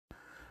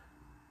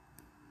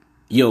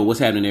Yo, what's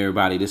happening,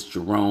 everybody? This is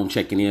Jerome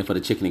checking in for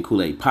the Chicken and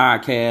Kool-Aid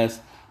podcast.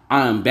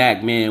 I'm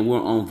back, man. We're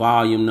on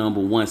volume number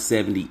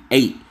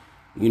 178.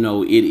 You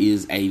know, it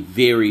is a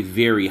very,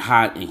 very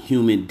hot and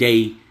humid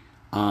day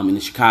in the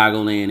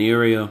Chicagoland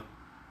area.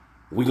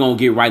 We're going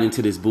to get right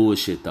into this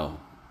bullshit, though.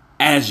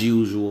 As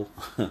usual.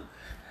 I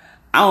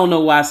don't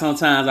know why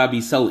sometimes I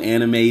be so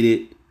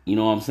animated, you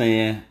know what I'm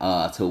saying,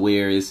 to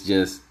where it's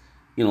just,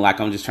 you know, like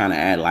I'm just trying to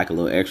add like a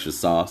little extra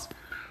sauce.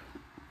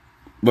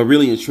 But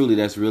really and truly,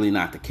 that's really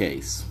not the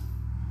case.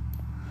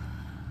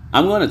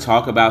 I'm going to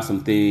talk about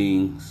some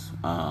things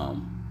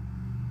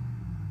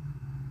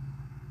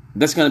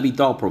that's going to be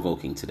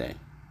thought-provoking today.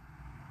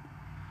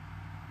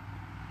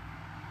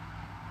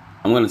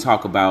 I'm going to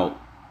talk about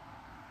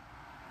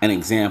an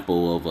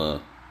example of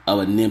a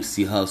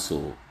Nipsey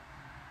Hussle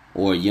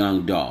or a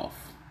Young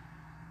Dolph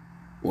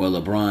or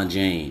LeBron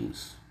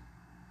James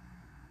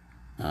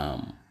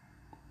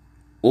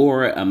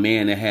or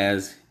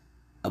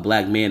a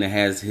black man that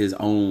has his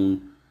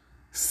own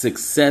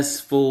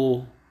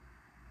successful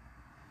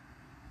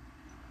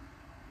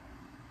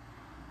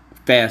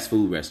fast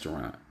food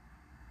restaurant,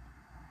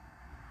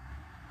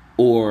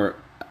 or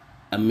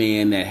a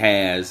man that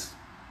has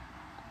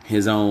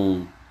his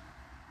own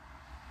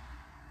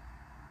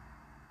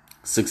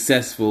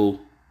successful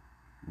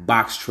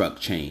box truck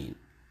chain.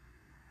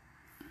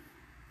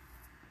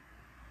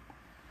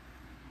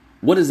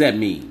 What does that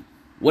mean?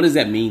 What does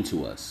that mean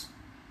to us?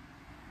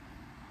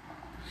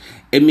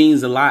 It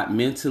means a lot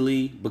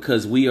mentally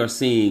because we are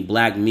seeing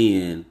black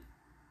men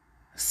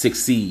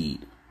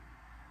succeed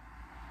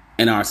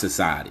in our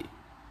society.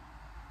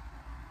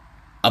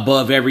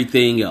 Above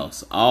everything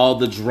else, all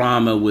the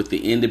drama with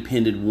the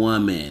independent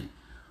woman,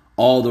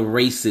 all the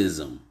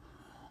racism,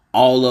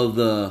 all of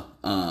the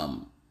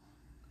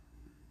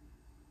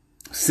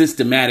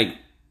systematic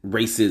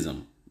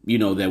racism, you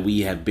know, that we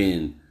have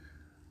been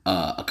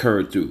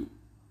occurred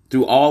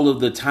through all of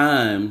the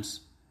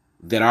times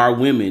that our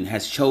women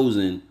has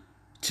chosen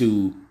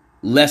to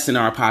lessen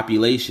our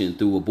population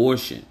through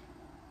abortion.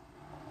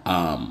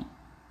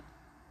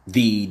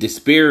 The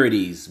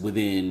disparities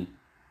within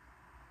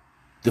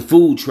the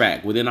food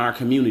track within our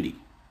community.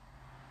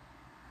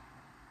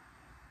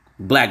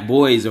 Black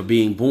boys are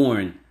being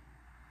born,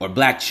 or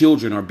black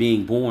children are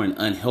being born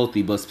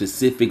unhealthy, but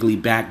specifically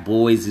black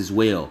boys as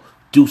well.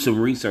 Do some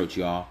research,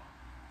 y'all.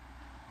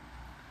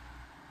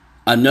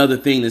 Another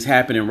thing that's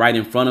happening right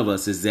in front of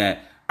us is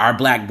that our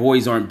black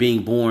boys aren't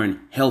being born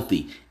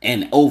healthy.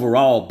 And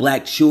overall,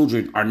 black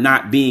children are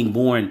not being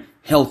born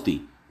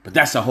healthy. But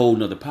that's a whole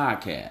nother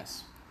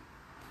podcast.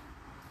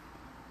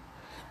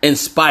 In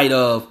spite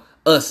of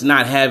us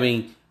not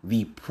having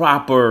the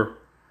proper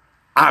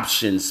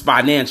options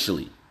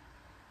financially.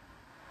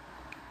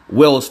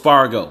 Wells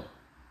Fargo,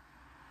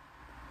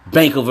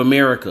 Bank of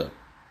America,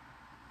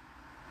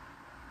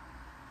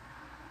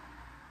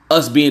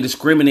 us being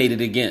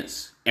discriminated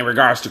against in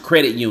regards to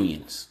credit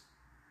unions.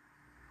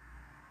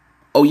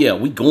 Oh yeah,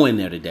 we going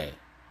there today.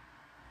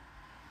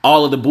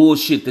 All of the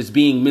bullshit that's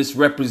being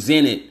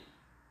misrepresented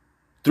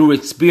through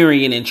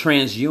Experian and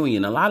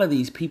TransUnion. A lot of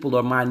these people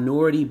are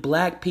minority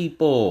black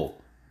people.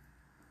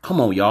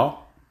 Come on,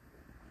 y'all.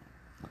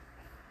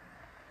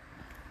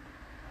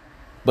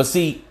 But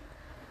see,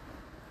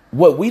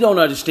 what we don't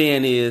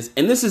understand is,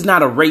 and this is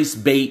not a race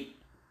bait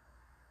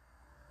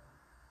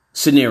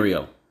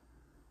scenario.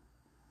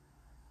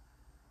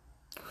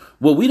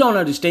 What we don't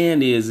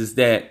understand is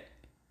that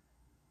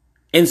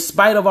in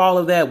spite of all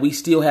of that, we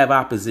still have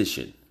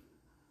opposition.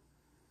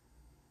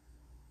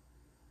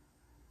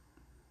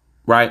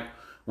 Right?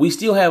 We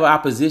still have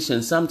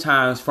opposition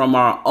sometimes from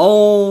our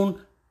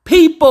own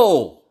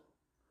people.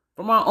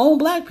 From our own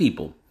black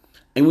people.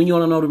 And when you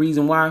want to know the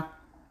reason why?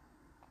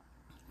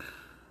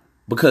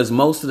 Because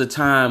most of the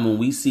time when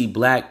we see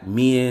black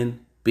men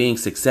being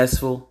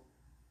successful,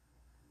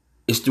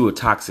 it's through a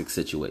toxic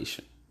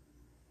situation.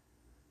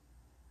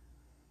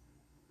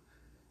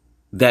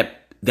 That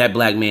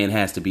black man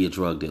has to be a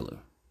drug dealer.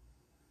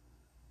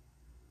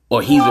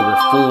 Or he's a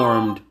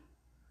reformed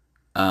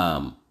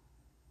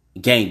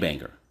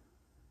gangbanger.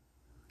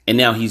 And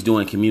now he's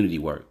doing community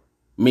work.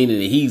 Meaning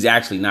that he's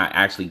actually not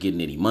actually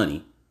getting any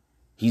money.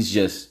 He's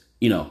just,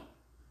 you know,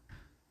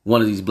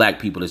 one of these black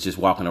people that's just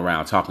walking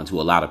around talking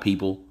to a lot of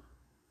people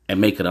and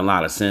making a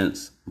lot of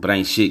sense, but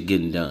ain't shit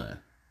getting done.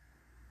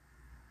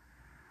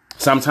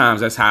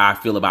 Sometimes that's how I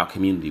feel about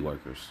community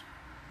workers.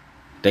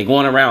 They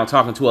going around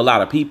talking to a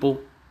lot of people,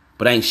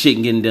 but ain't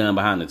shit getting done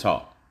behind the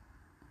talk.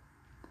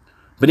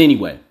 But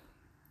anyway.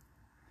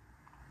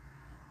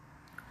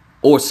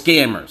 Or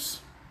scammers.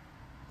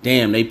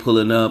 Damn, they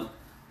pulling up.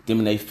 Them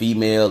and they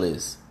female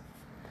is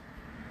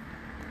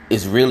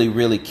really,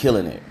 really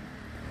killing it.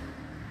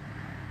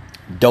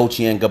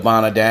 Dolce and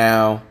Gabbana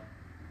down.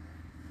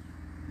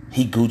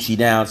 He Gucci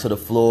down to the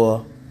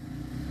floor.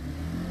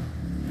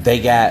 They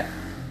got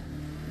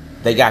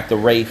the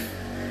Wraith.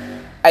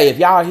 Hey, if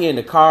y'all hearing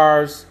the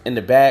cars in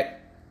the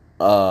back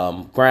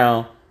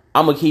ground,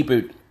 I'm gonna keep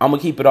it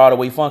all the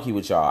way funky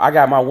with y'all. I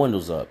got my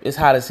windows up. It's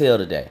hot as hell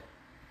today.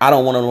 I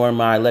don't want to run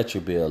my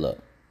electric bill up.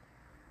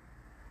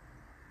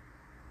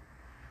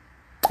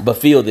 But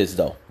feel this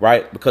though,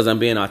 right? Because I'm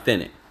being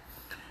authentic.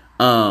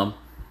 But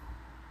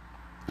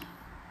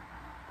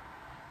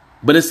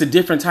it's a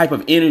different type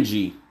of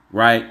energy,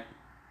 right?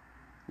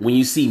 When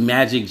you see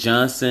Magic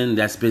Johnson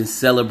that's been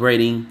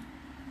celebrating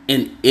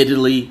in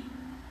Italy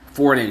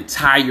for an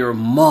entire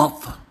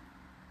month.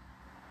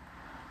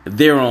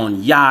 They're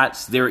on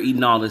yachts. They're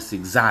eating all this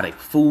exotic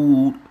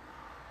food.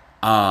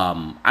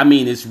 I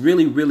mean, it's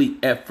really, really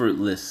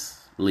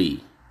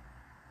effortlessly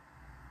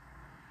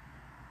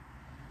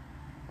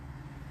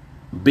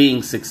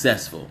being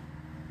successful.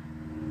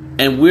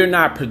 And we're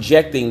not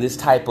projecting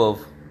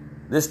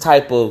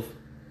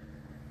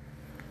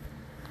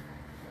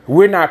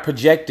we're not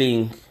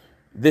projecting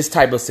this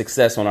type of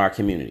success on our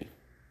community.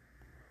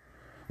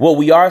 What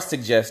we are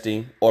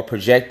suggesting or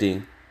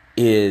projecting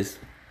is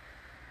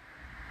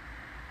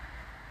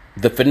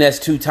the finesse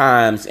 2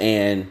 times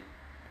and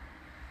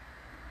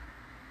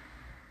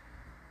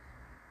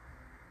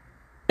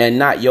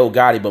not Yo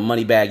Gotti, but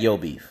Moneybagg Yo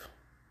beef.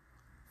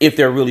 If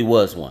there really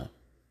was one.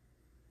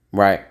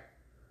 Right?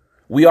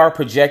 We are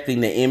projecting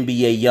the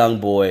NBA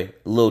YoungBoy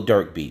Lil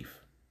Durk beef.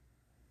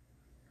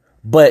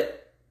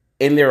 But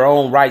in their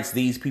own rights,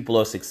 these people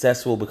are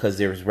successful because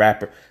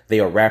they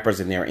are rappers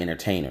and they're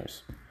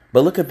entertainers.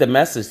 But look at the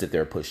message that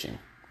they're pushing.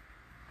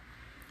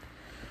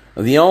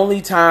 The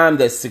only time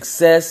that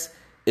success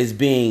is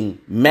being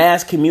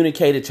mass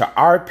communicated to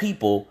our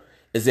people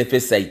is if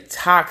it's a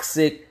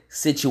toxic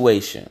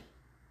situation.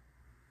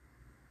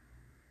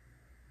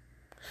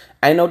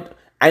 Ain't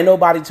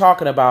nobody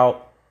talking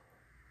about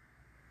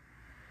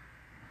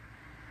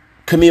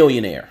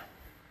Chamillionaire.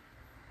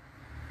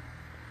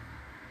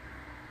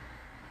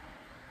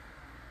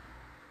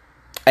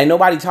 Ain't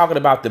nobody talking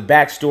about the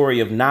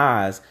backstory of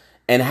Nas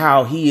and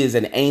how he is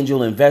an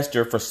angel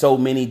investor for so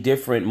many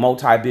different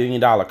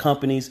multi-billion-dollar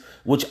companies,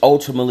 which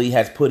ultimately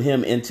has put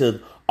him into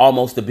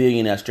almost the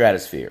billionaire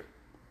stratosphere.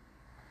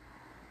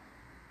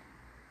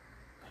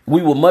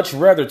 We would much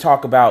rather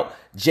talk about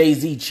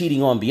Jay-Z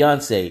cheating on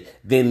Beyonce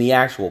than the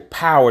actual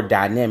power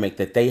dynamic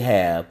that they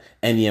have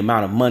and the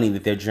amount of money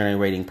that they're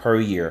generating per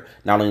year,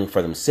 not only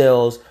for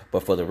themselves,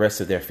 but for the rest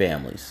of their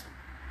families.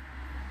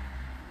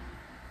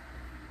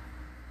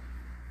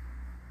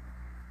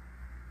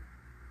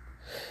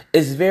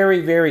 It's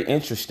very, very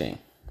interesting.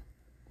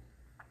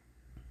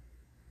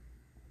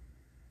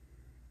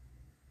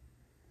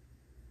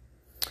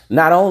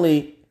 Not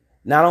only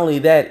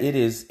that, it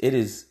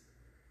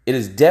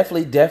is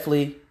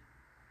definitely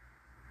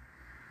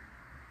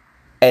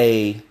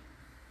a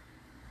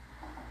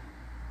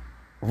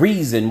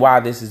reason why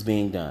this is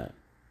being done.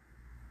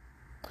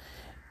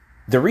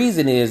 The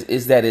reason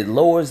is that it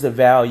lowers the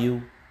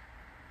value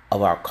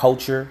of our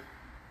culture.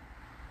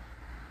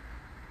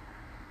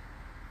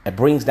 It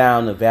brings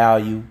down the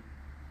value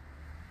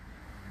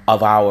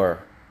of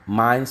our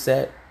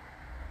mindset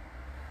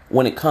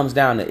when it comes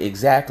down to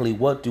exactly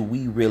what do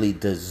we really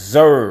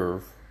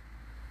deserve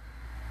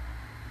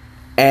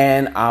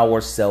and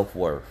our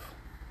self-worth.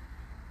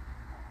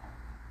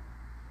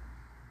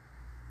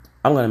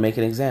 I'm going to make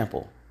an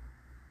example.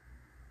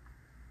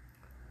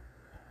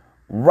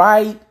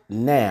 Right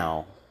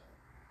now,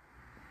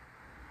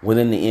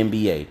 within the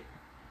NBA,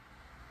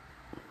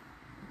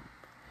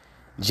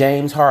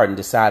 James Harden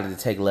decided to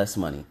take less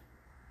money.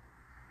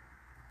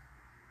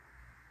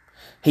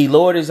 He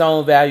lowered his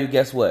own value.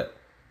 Guess what?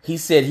 He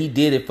said he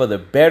did it for the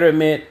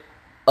betterment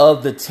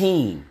of the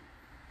team.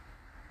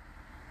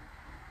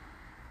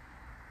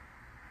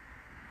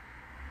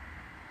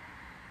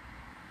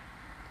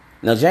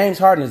 Now, James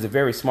Harden is a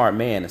very smart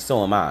man, and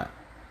so am I.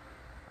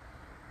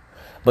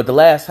 But the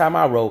last time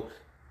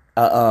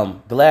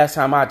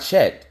I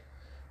checked,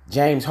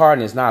 James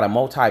Harden is not a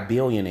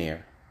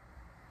multi-billionaire.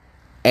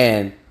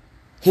 And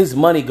his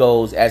money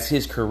goes as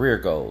his career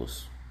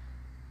goes.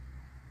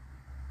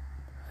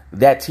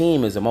 That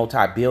team is a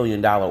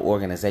multi-billion-dollar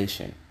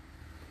organization.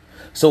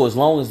 So as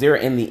long as they're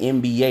in the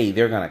NBA,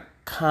 they're going to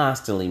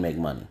constantly make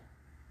money.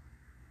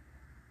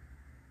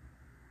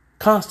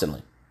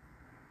 Constantly.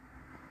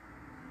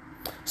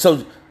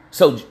 So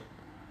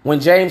when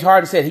James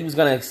Harden said he was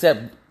going to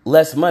accept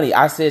less money,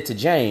 I said to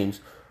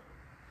James,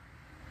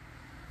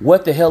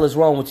 what the hell is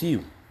wrong with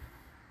you?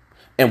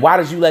 And why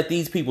did you let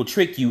these people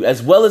trick you,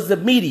 as well as the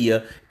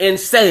media, in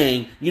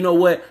saying, you know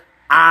what,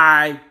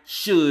 I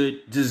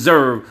should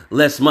deserve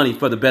less money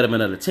for the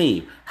betterment of the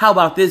team? How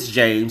about this,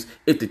 James?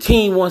 If the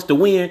team wants to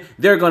win,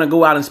 they're going to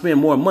go out and spend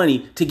more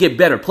money to get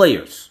better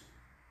players.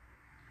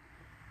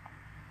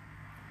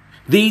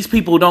 These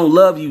people don't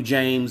love you,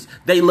 James.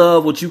 They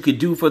love what you could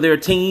do for their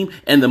team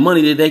and the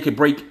money that they could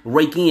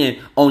rake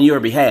in on your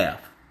behalf.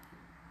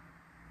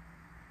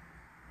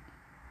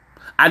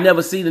 I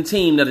never seen a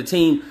man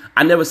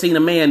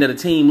that a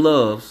team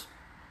loves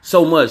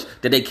so much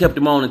that they kept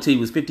him on until he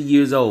was 50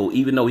 years old,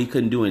 even though he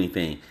couldn't do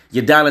anything.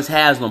 Udonis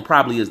Haslem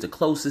probably is the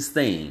closest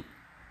thing.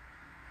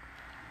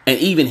 And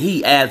even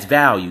he adds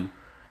value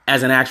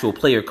as an actual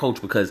player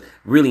coach, because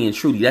really and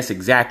truly, that's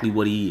exactly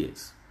what he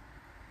is.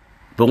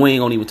 But we ain't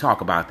gonna even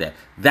talk about that.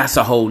 That's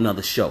a whole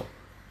nother show.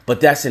 But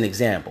that's an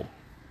example.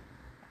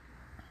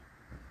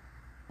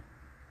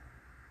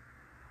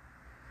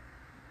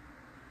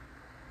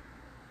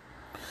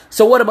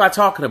 So what am I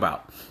talking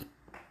about?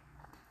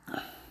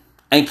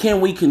 And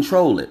can we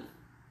control it?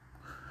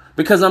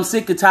 Because I'm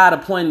sick and tired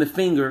of pointing the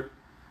finger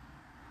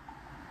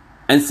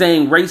and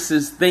saying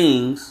racist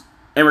things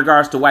in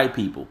regards to white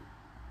people.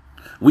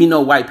 We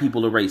know white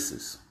people are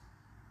racist.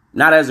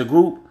 Not as a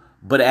group,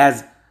 but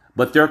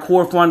their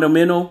core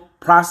fundamental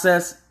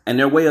process and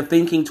their way of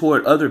thinking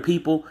toward other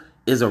people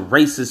is a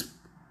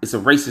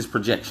racist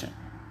projection.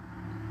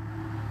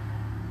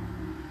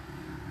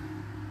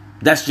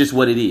 That's just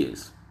what it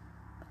is.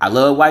 I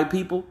love white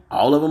people.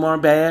 All of them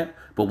aren't bad.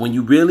 But when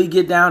you really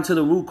get down to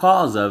the root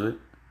cause of it,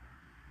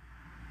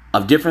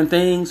 of different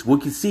things, we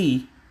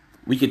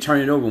can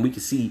turn it over and we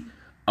can see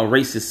a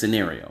racist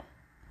scenario.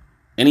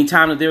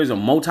 Anytime that there's a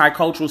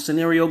multicultural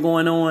scenario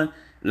going on,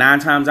 9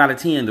 times out of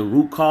 10, the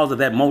root cause of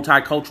that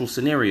multicultural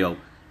scenario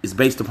is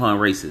based upon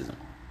racism.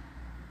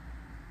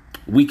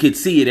 We could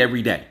see it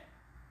every day.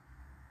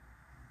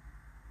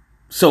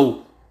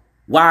 So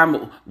why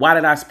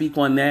did I speak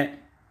on that?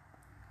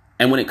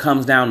 And when it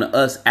comes down to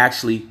us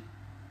actually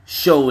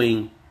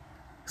showing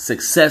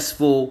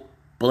successful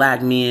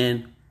black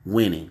men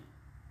winning.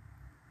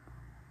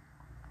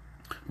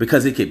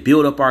 Because it could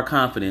build up our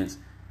confidence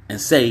and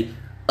say,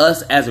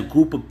 us as a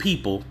group of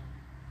people,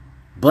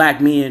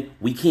 black men,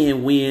 we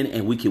can win,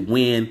 and we can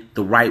win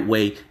the right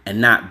way and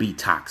not be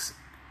toxic.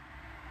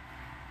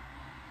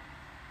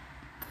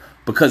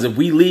 Because if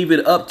we leave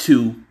it up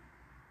to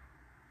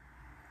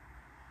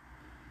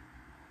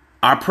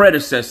our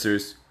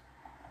predecessors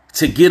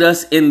to get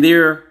us in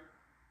their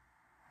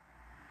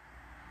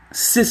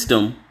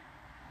system,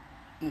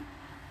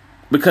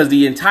 because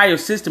the entire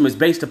system is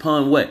based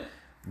upon what?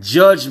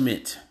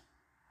 Judgment.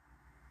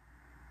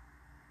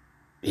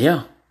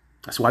 Yeah,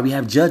 that's why we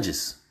have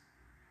judges.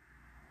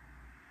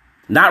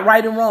 Not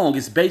right and wrong.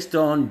 It's based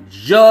on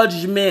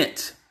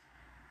judgment.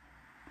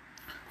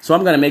 So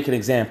I'm going to make an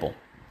example.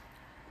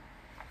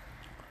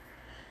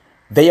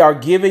 They are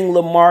giving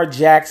Lamar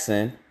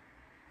Jackson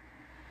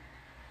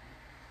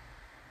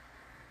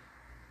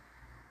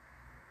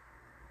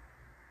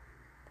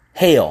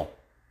hell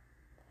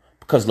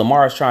because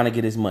Lamar is trying to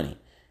get his money.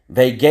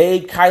 They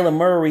gave Kyler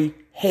Murray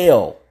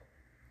hell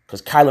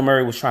because Kyler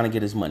Murray was trying to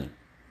get his money.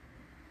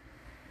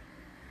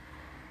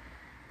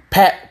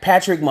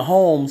 Patrick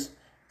Mahomes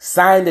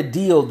signed a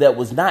deal that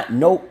was not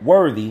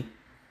noteworthy,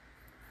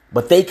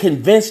 but they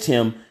convinced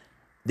him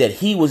that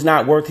he was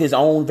not worth his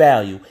own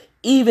value,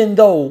 even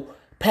though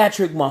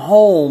Patrick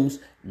Mahomes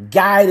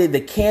guided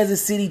the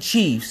Kansas City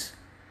Chiefs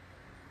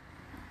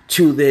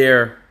to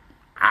their,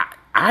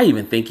 I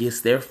even think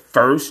it's their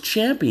first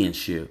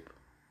championship.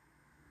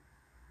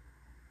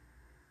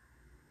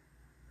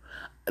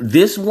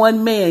 This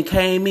one man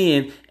came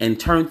in and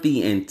turned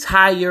the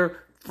entire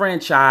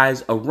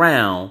franchise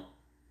around,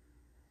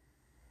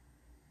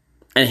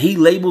 and he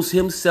labels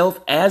himself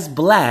as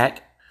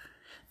black,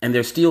 and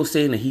they're still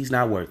saying that he's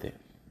not worth it.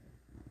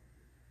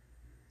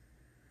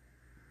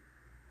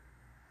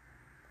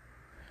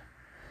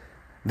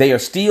 They are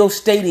still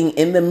stating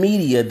in the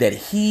media that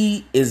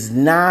he is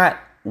not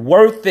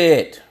worth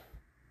it.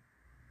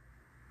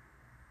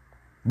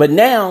 But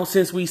now,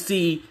 since we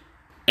see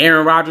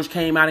Aaron Rodgers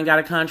came out and got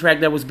a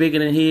contract that was bigger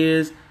than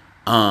his,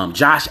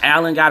 Josh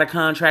Allen got a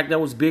contract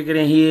that was bigger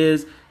than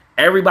his,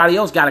 everybody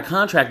else got a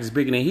contract that's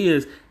bigger than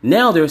his.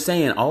 Now they're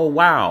saying, oh,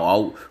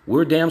 wow,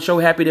 we're damn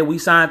sure happy that we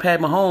signed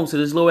Pat Mahomes to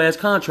this little ass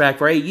contract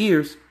for 8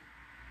 years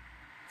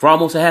for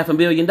almost $500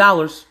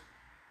 million.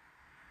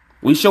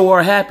 We sure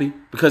are happy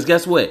because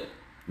guess what?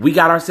 We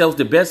got ourselves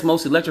the best,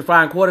 most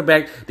electrifying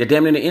quarterback that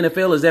damn near the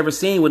NFL has ever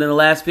seen within the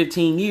last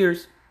 15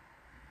 years.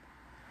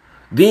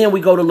 Then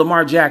we go to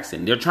Lamar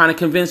Jackson. They're trying to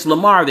convince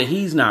Lamar that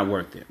he's not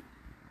worth it.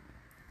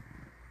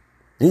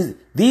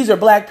 These are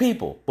black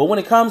people. But when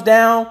it comes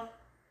down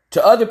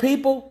to other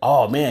people,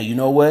 oh man, you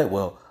know what?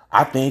 Well,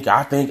 I think.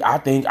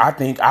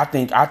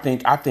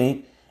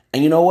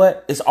 And you know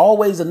what? It's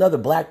always another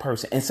black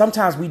person. And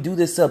sometimes we do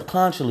this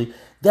subconsciously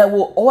that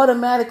will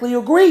automatically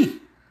agree.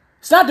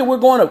 It's not that we're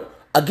going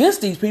against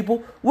these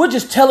people. We're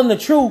just telling the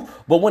truth.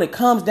 But when it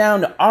comes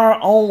down to our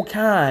own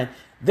kind,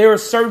 there are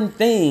certain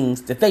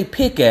things that they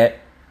pick at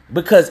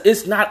because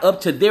it's not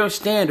up to their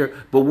standard,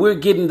 but we're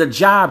getting the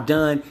job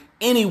done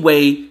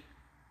anyway,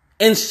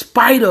 in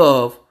spite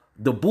of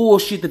the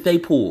bullshit that they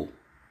pull.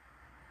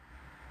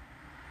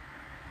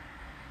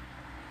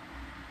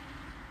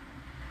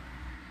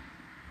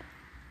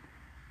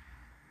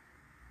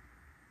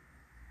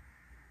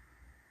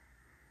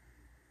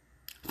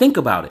 Think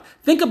about it.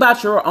 Think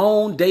about your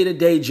own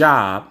day-to-day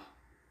job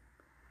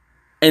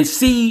and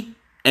see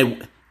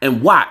and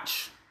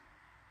watch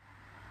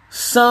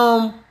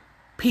some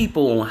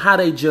people on how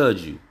they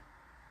judge you.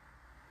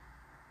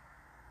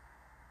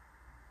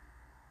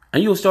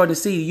 And you'll start to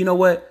see, you know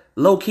what?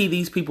 Low key,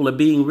 these people are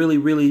being really,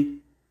 really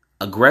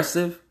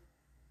aggressive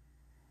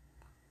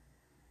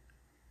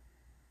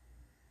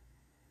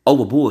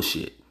over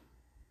bullshit.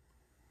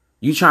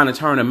 You trying to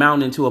turn a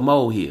mountain into a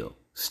molehill.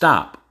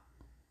 Stop.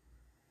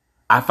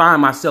 I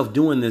find myself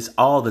doing this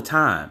all the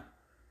time.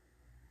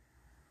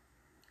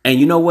 And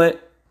you know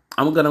what?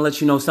 I'm going to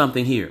let you know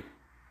something here.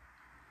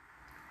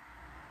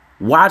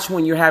 Watch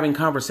when you're having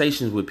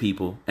conversations with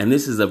people, and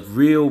this is a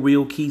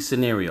real key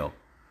scenario.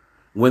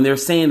 When they're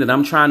saying that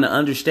I'm trying to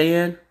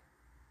understand,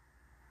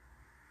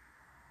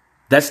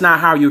 that's not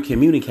how you're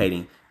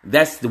communicating.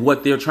 That's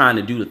what they're trying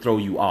to do to throw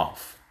you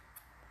off.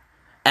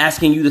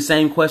 Asking you the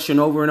same question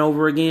over and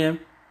over again.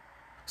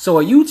 So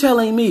are you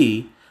telling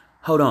me,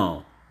 hold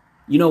on,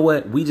 you know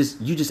what?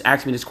 You just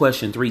asked me this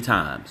question 3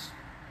 times.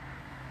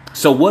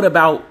 So what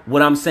about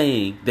what I'm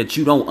saying that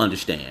you don't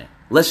understand?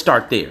 Let's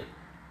start there.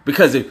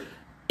 Because if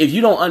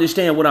you don't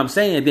understand what I'm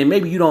saying, then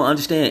maybe you don't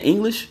understand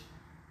English.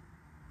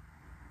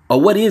 Or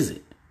what is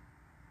it?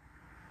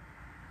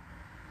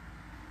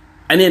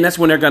 And then that's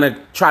when they're going to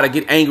try to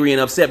get angry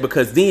and upset,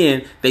 because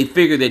then they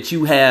figure that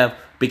you have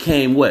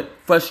became what?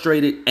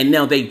 Frustrated. And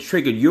now they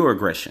triggered your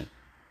aggression.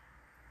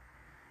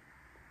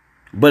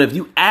 But if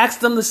you ask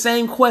them the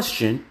same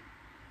question,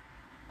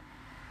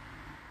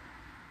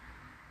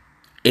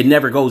 it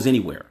never goes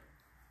anywhere.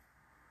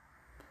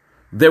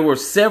 There were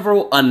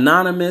several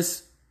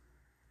anonymous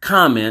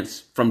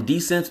comments from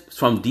defensive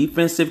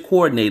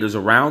coordinators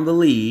around the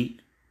league.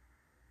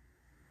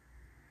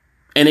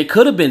 And it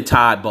could have been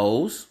Todd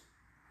Bowles.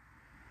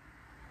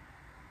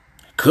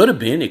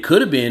 It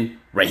could have been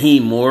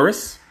Raheem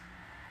Morris.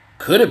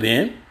 Could have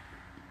been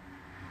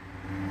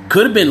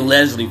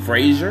Leslie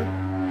Frazier.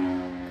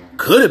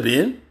 Could have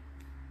been.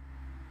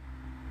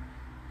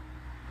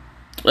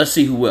 Let's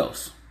see who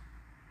else.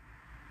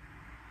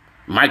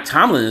 Mike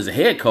Tomlin is a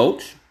head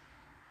coach.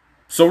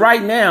 So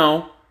right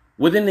now,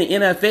 within the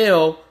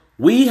NFL,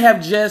 we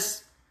have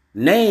just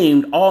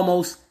named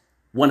almost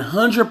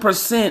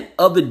 100%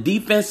 of the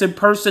defensive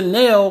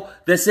personnel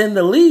that's in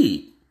the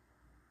league.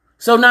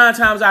 So 9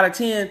 times out of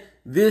 10,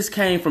 this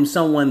came from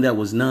someone that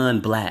was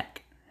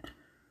non-black.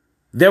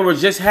 They were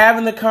just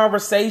having the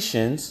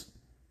conversations,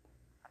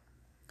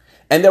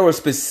 and they were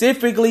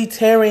specifically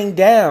tearing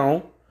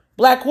down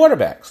black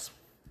quarterbacks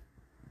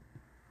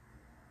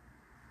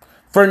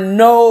for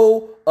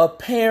no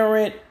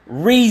apparent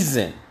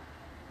reason.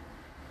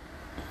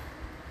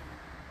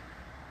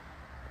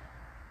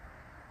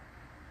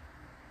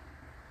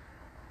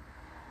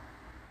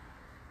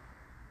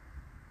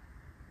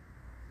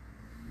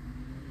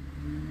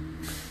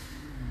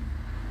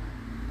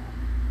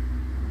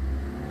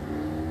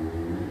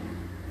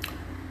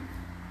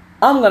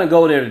 I'm going to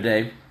go there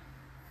today.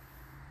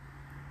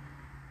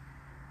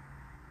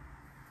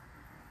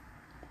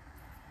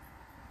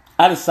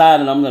 I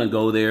decided I'm going to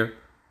go there.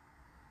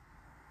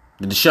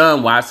 The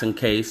Deshaun Watson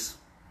case,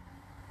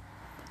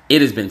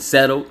 it has been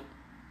settled.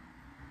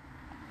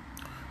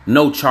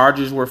 No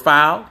charges were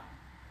filed.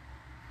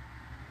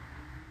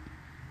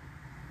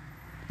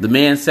 The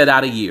man sat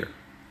out a year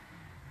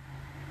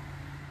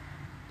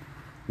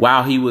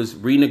while he was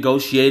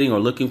renegotiating or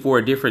looking for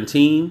a different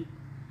team.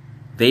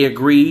 They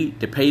agreed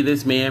to pay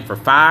this man for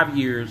 5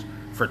 years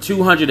for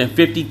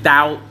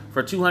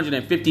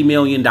 $250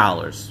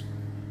 million.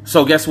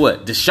 So guess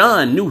what?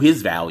 Deshaun knew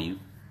his value,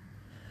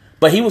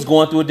 but he was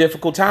going through a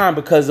difficult time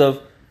because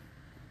of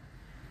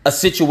a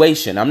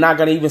situation. I'm not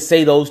going to even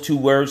say those 2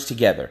 words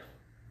together.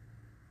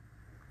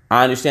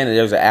 I understand that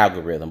there's an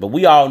algorithm, but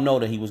we all know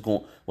that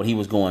what he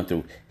was going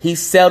through. He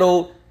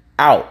settled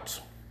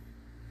out.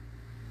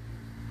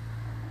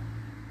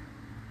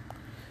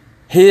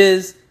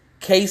 His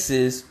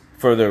cases,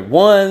 for the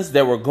ones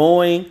that were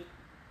going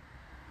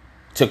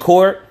to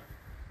court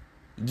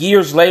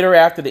years later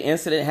after the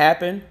incident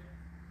happened,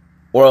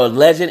 or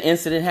alleged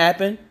incident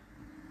happened,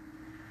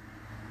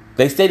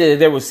 they stated that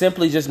there was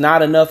simply just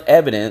not enough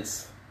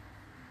evidence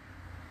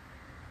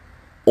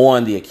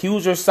on the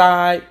accuser's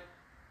side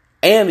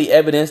and the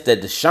evidence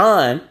that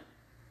Deshaun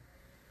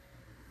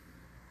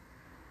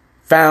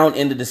found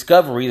in the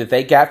discovery that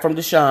they got from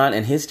Deshaun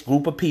and his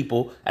group of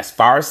people as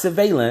far as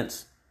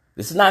surveillance.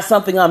 This is not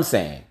something I'm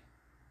saying.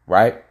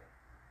 Right?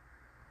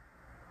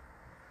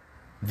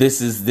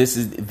 These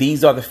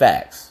are the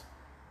facts.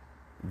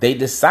 They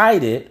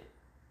decided,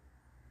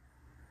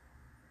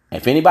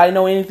 if anybody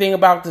know anything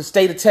about the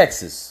state of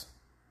Texas,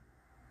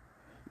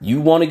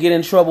 you want to get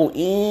in trouble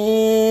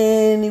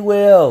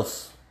anywhere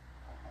else,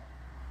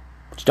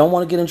 but you don't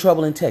want to get in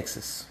trouble in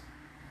Texas.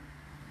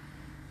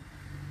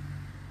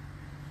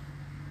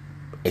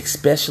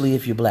 Especially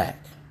if you're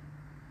black.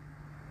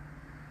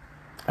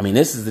 I mean,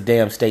 this is the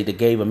damn state that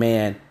gave a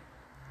man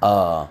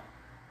I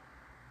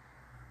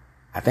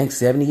think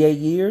 78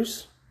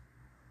 years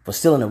for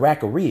stealing a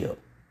rack of rib.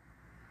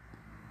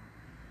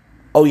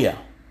 Oh, yeah.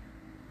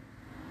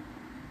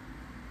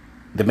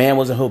 The man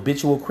was a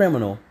habitual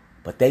criminal,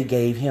 but they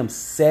gave him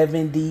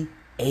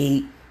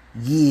 78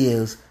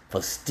 years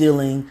for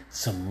stealing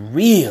some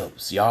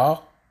ribs,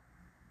 y'all.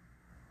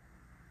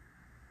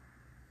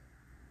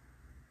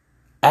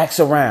 Ask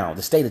around.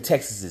 The state of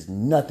Texas is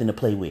nothing to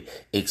play with,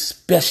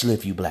 especially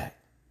if you black.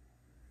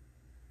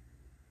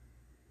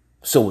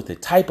 So with the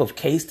type of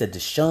case that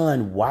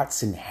Deshaun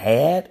Watson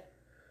had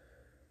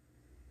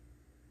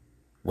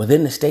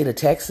within the state of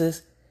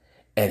Texas,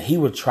 and he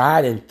was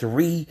tried in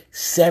 3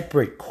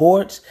 separate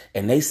courts,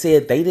 and they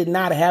said they did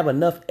not have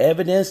enough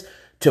evidence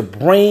to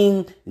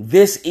bring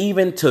this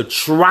even to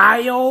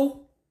trial,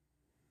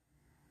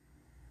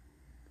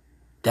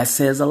 that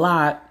says a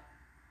lot.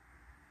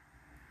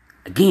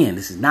 Again,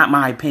 this is not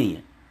my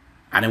opinion.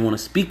 I didn't want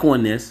to speak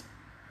on this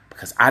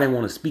because I didn't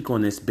want to speak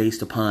on this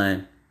based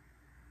upon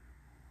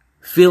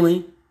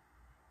feeling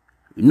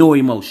nor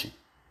emotion.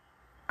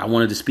 I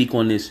wanted to speak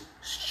on this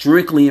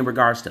strictly in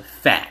regards to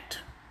fact.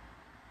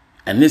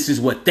 And this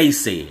is what they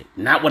said,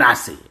 not what I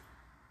said.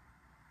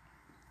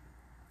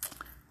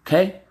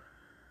 Okay?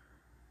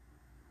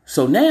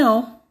 So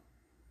now,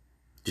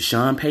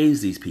 Deshaun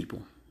pays these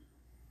people.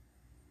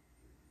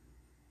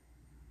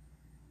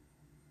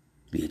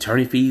 The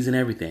attorney fees and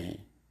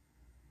everything.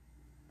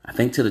 I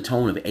think to the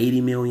tone of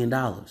 $80 million.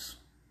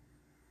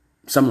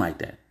 Something like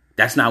that.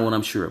 That's not what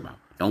I'm sure about.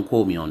 Don't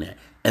quote me on that.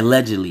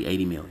 Allegedly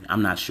 $80 million.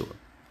 I'm not sure.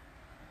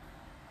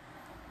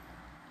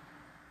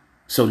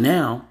 So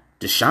now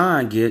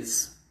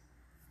Deshaun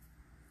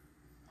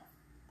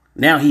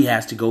now he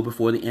has to go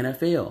before the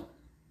NFL.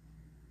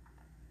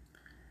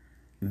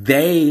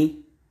 They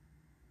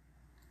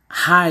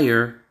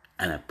hire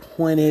an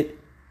appointed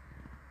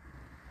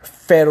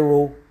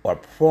federal or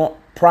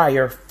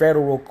prior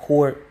federal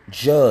court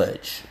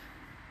judge.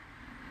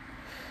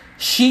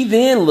 She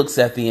then looks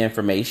at the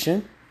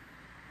information.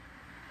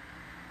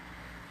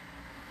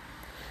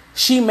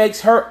 She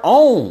makes her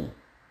own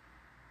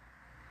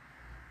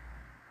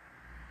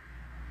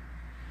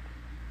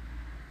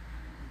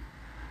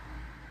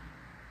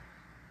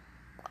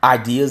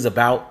ideas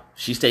about,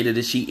 she stated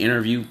that she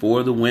interviewed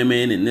for the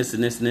women and this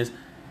and this and this.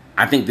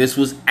 I think this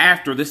was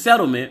after the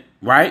settlement,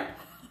 right?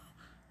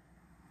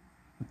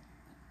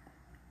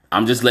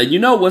 I'm just letting you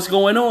know what's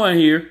going on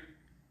here.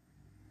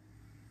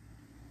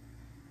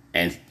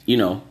 And,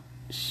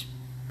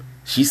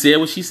 she said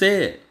what she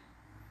said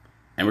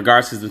in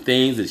regards to the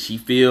things that she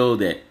feel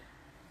that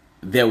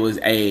there was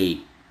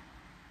a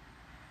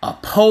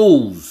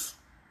pose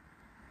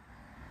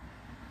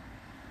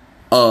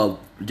of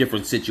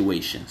different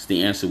situations.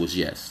 The answer was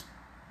yes.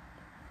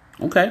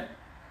 Okay.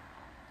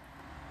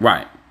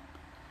 Right.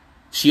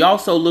 She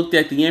also looked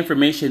at the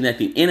information that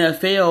the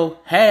NFL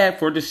had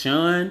for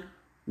Deshaun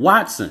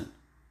Watson.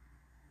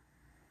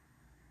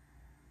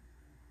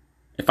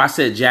 If I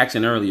said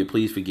Jackson earlier,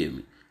 please forgive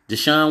me.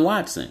 Deshaun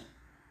Watson.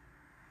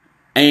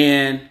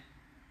 And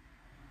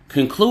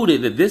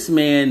concluded that this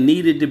man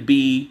needed to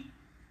be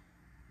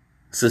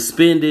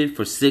suspended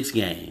for 6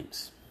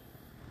 games.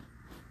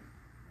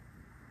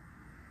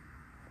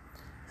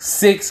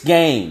 6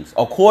 games,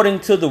 according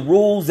to the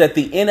rules that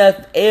the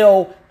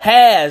NFL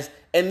has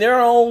in their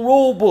own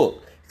rule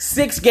book.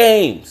 6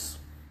 games.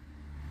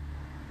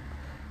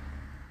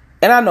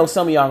 And I know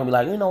some of y'all gonna be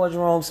like, you know what,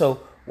 Jerome?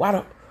 So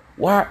why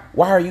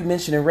are you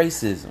mentioning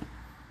racism?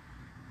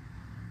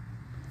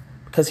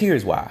 Because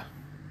here's why.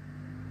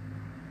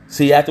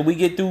 See, after we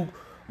get through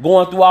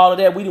going through all of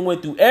that, we done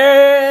went through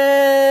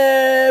everything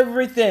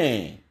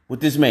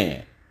with this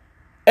man.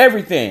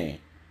 Everything.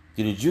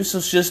 The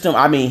judicial system,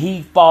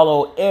 he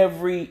followed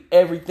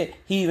everything.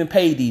 He even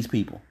paid these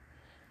people.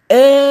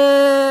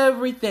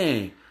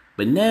 Everything.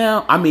 But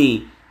now,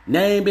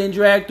 name been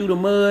dragged through the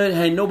mud.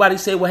 Ain't nobody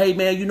say, well, hey,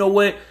 man, you know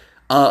what?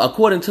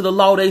 According to the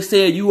law, they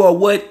said you are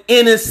what?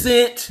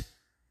 Innocent.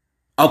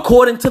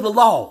 According to the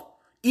law.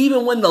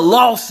 Even when the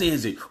law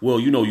says it. Well,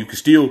 you can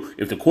still,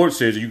 if the court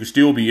says it, you can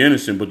still be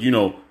innocent. But,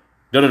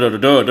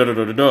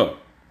 da-da-da-da-da-da-da-da-da.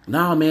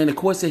 Nah, man, the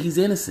court said he's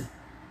innocent.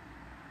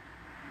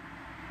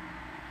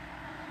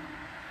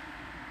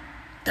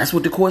 That's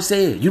what the court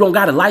said. You don't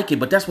got to like it,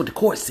 but that's what the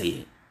court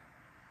said.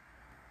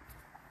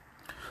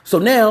 So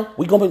now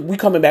we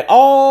coming back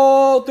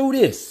all through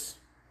this.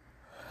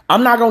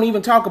 I'm not going to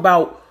even talk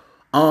about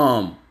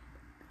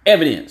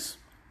evidence.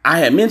 I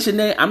had mentioned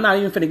that. I'm not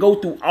even finna go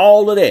through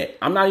all of that.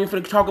 I'm not even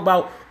finna talk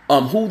about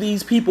who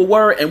these people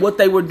were and what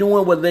they were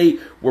doing, whether they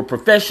were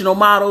professional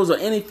models or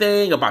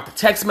anything, about the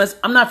text message.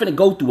 I'm not finna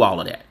go through all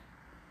of that.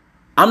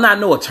 I'm not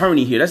no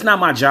attorney here. That's not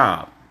my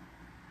job.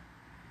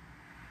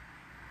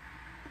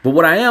 But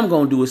what I am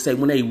going to do is say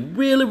when they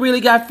really,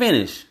 really got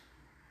finished,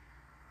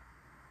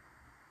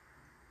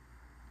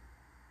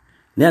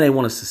 now they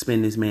want to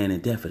suspend this man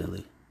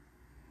indefinitely.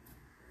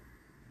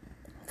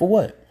 For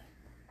what?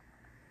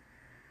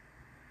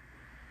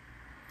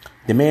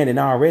 The man had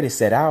already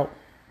set out.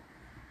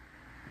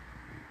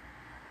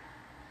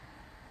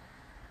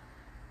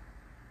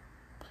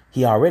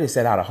 He already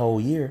set out a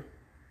whole year.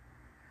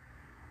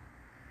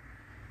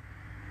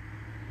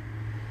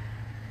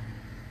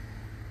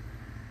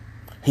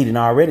 He done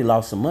already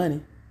lost some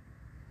money.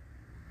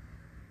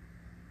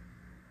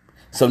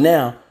 So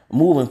now,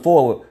 moving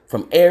forward,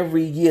 from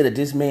every year that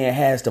this man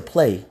has to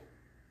play,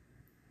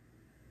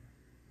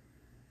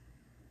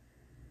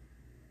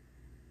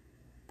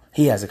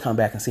 he has to come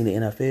back and see the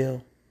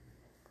NFL.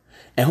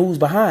 And who's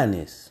behind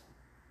this?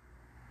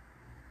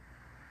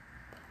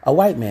 A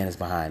white man is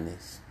behind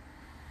this.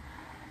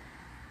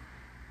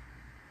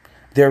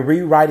 They're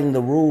rewriting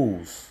the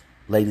rules,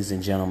 ladies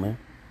and gentlemen,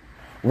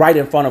 right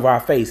in front of our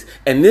face.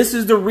 And this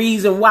is the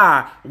reason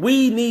why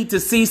we need to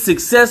see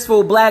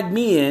successful black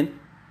men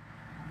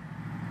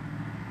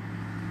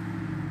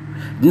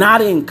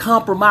not in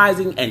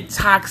compromising and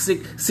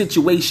toxic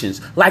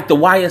situations like the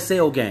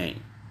YSL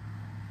gang.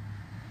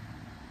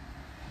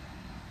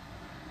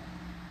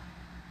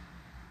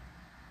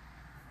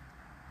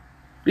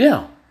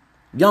 Yeah,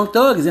 Young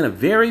Thug is in a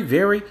very,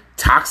 very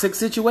toxic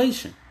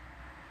situation.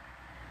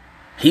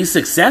 He's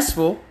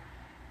successful.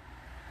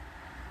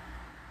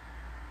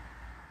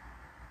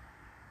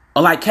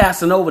 Or like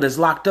Casanova that's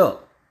locked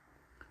up.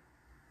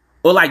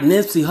 Or like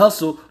Nipsey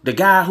Hussle, the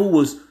guy who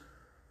was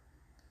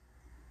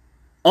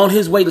on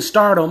his way to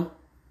stardom,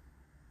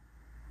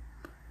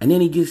 and then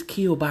he gets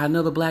killed by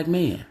another black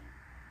man.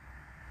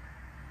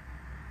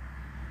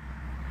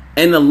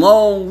 And the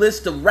long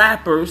list of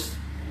rappers,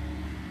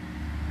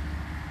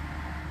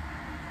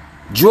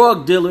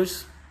 drug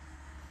dealers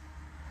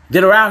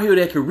that are out here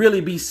that could really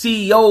be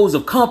CEOs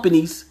of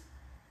companies,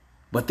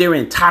 but they're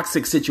in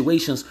toxic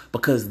situations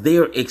because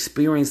they're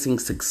experiencing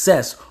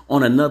success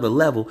on another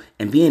level,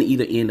 and then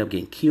either end up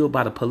getting killed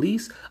by the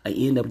police or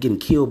end up getting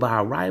killed by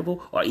a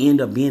rival or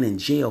end up being in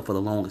jail for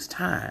the longest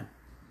time.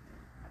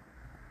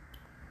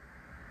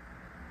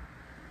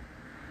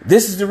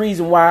 This is the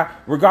reason why,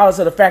 regardless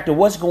of the fact of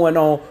what's going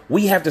on,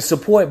 we have to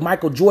support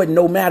Michael Jordan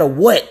no matter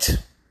what.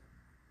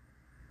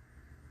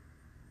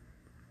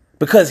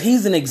 Because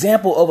he's an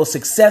example of a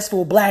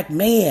successful black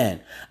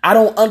man. I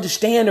don't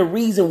understand the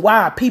reason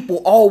why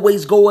people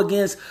always go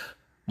against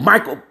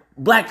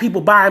black people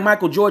buying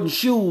Michael Jordan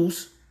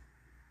shoes.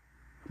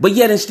 But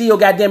yet and still,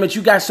 goddamn it,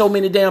 you got so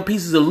many damn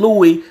pieces of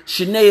Louis,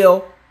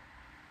 Chanel,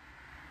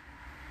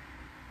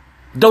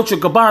 Dolce &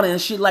 Gabbana and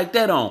shit like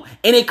that on.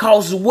 And it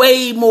costs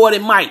way more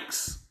than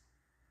Mike's.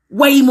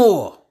 Way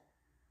more.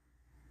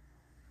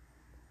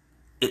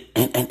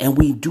 And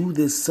we do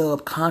this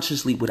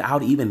subconsciously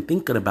without even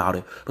thinking about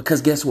it.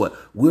 Because guess what?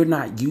 We're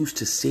not used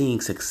to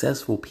seeing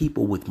successful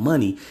people with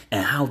money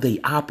and how they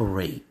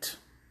operate.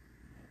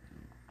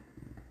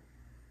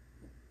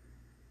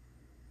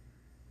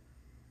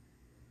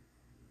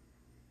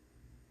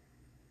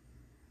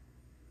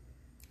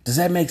 Does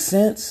that make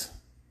sense?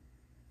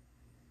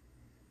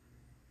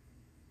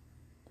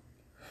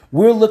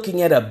 We're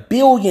looking at a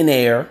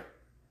billionaire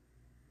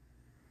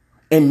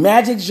and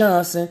Magic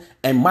Johnson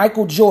and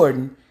Michael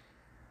Jordan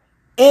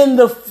in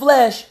the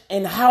flesh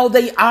and how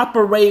they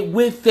operate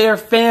with their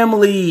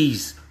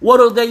families. What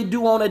do they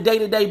do on a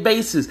day-to-day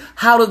basis?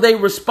 How do they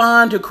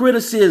respond to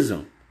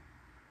criticism?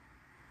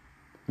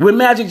 When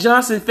Magic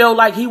Johnson felt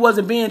like he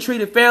wasn't being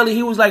treated fairly,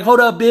 he was like, hold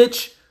up,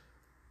 bitch.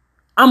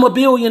 I'm a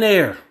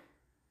billionaire.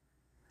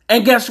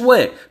 And guess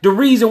what? The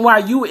reason why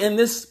you in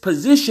this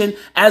position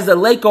as a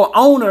Laker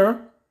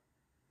owner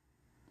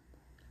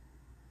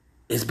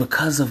is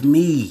because of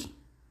me.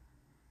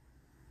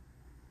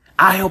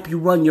 I helped you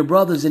run your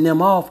brothers and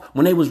them off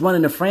when they was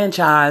running the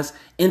franchise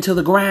into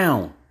the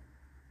ground.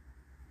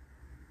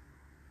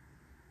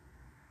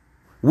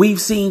 We've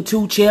seen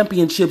 2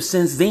 championships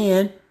since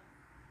then.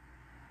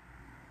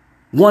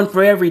 One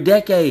for every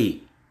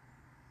decade.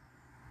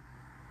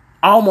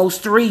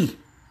 Almost 3.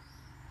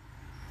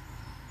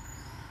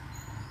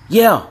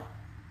 Yeah.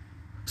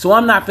 So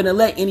I'm not finna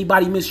let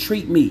anybody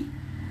mistreat me.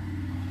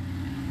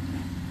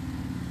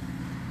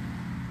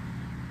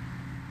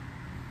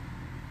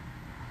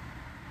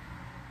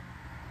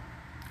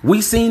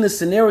 We seen the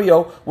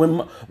scenario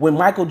when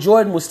Michael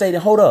Jordan was stating,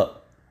 hold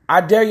up,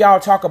 I dare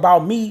y'all talk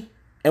about me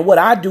and what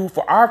I do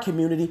for our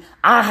community.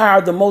 I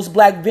hired the most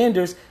black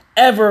vendors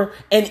ever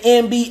in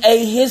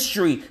NBA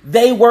history.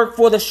 They work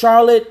for the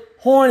Charlotte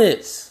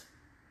Hornets.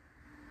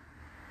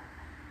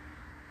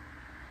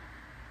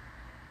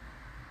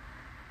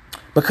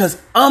 Because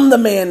I'm the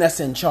man that's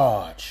in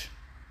charge.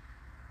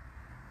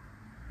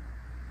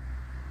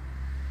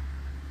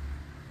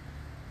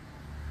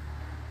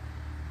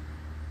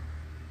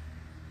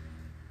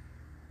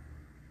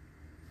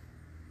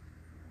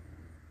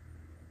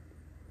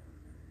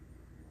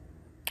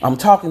 I'm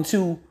talking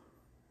to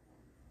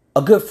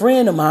a good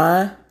friend of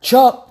mine,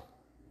 Chuck.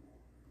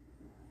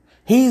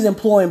 He's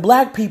employing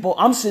black people.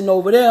 I'm sitting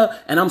over there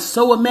and I'm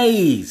so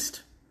amazed.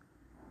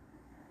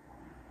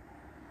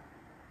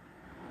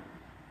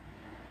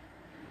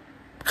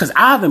 Because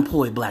I've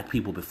employed black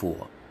people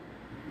before.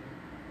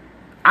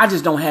 I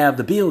just don't have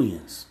the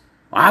billions.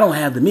 I don't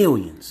have the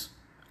millions.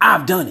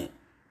 I've done it.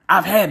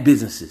 I've had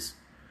businesses.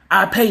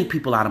 I paid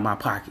people out of my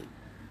pocket.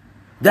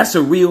 That's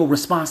a real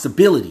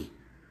responsibility.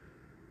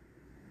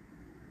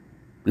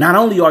 Not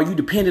only are you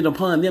dependent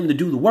upon them to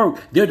do the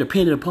work, they're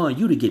dependent upon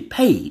you to get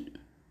paid.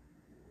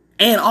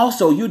 And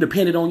also you're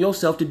dependent on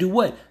yourself to do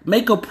what?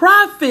 Make a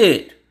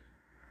profit.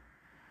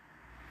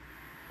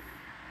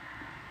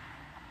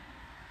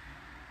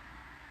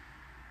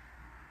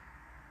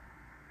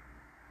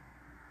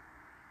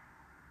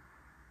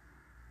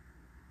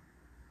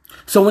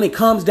 So when it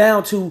comes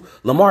down to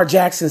Lamar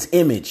Jackson's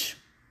image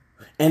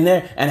and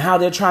how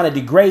they're trying to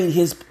degrade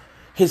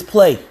his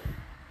play,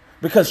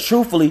 because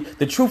truthfully,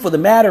 the truth of the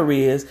matter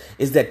is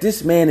that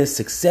this man is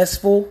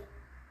successful.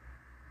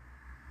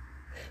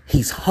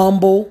 He's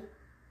humble.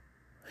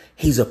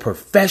 He's a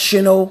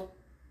professional.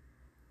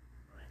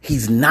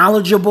 He's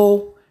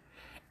knowledgeable.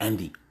 And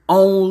the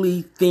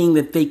only thing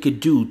that they could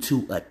do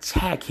to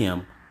attack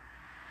him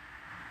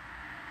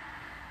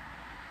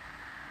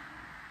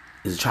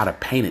is try to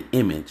paint an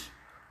image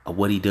of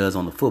what he does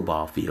on the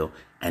football field,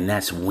 and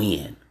that's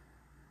win.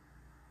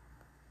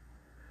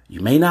 You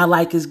may not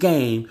like his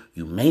game,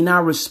 you may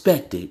not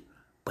respect it,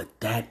 but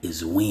that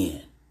is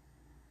win.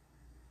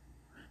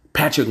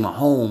 Patrick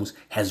Mahomes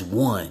has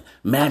won.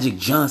 Magic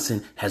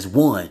Johnson has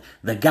won.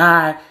 The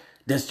guy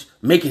that's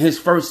making his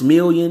first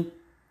million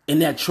in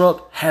that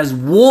truck has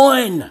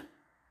won.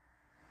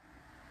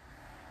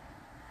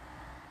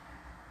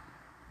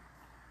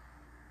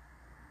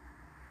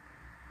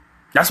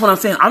 That's what I'm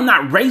saying. I'm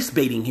not race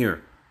baiting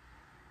here.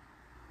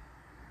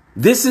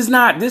 This is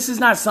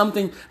not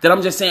something that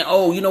I'm just saying,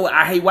 oh, you know what,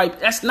 I hate white.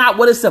 That's not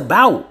what it's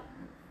about.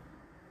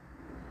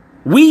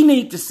 We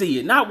need to see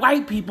it, not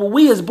white people.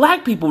 We as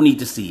black people need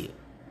to see it.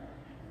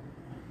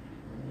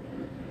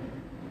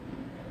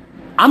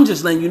 I'm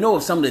just letting you know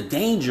of some of the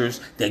dangers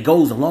that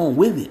goes along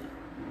with it.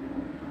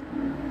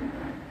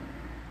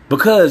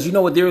 Because you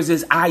know what, there is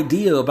this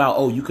idea about,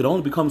 oh, you could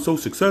only become so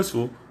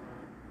successful.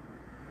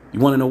 You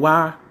want to know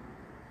why?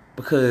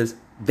 Because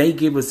they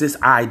give us this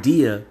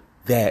idea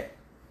that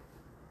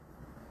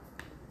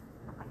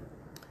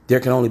there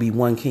can only be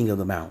one king of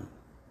the mountain.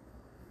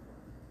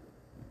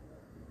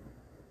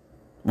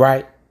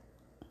 Right?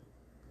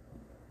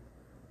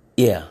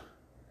 Yeah.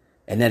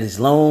 And that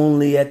is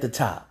lonely at the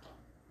top.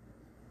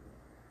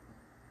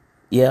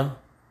 Yeah.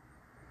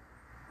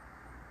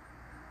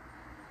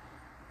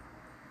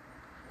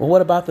 Well,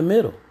 what about the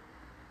middle?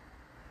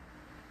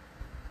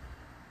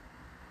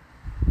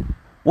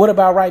 What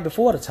about right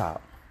before the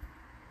top?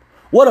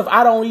 What if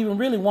I don't even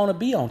really want to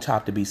be on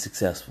top to be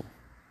successful?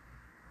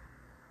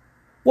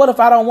 What if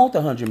I don't want the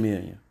 100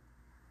 million?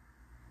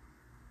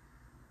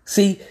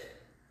 See,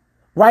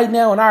 right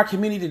now in our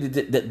community,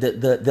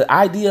 the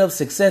idea of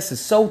success is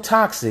so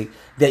toxic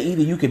that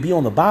either you could be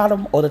on the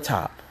bottom or the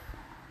top.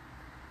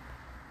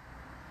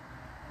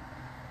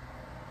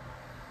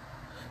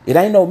 It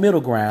ain't no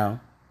middle ground.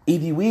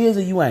 Either you is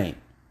or you ain't.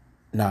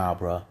 Nah,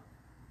 bro.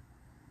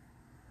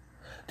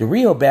 The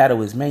real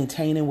battle is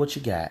maintaining what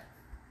you got.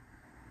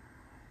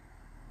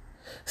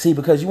 See,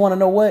 because you want to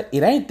know what?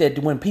 It ain't that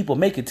when people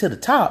make it to the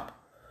top,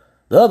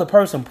 the other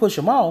person push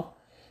them off.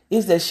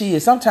 It's that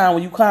shit. Sometimes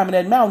when you climbing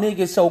that mountain, it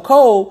gets so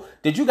cold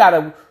that you got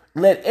to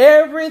let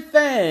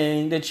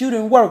everything that you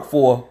didn't work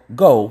for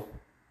go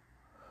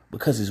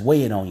because it's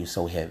weighing on you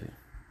so heavy.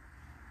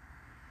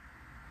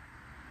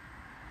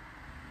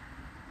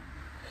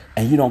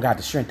 And you don't got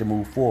the strength to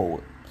move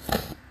forward.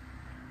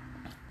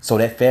 So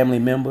that family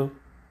member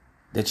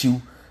that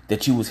you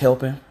was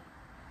helping,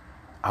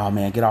 oh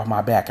man, get off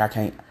my back. I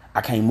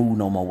can't move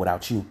no more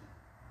without you.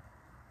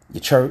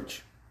 Your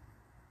church,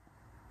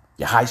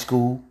 your high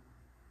school,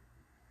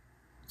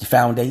 your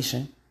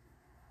foundation.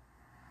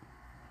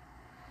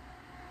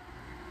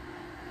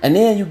 And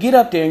then you get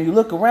up there and you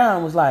look around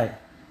and was like,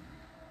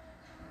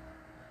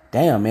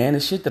 damn, man, the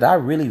shit that I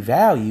really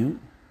valued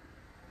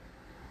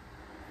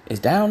is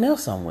down there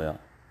somewhere.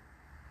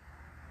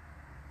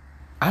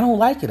 I don't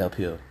like it up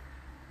here.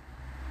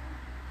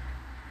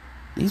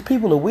 These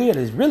people are weird.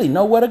 There's really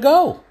nowhere to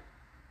go.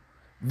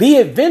 The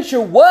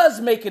adventure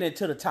was making it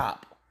to the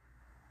top.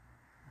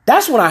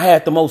 That's when I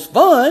had the most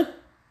fun.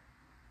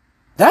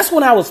 That's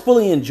when I was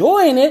fully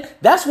enjoying it.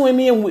 That's when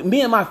me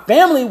and my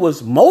family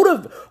was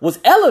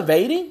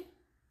elevating.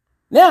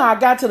 Now I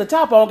got to the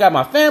top. I don't got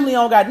my family.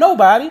 I don't got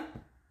nobody.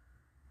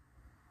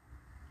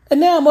 And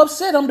now I'm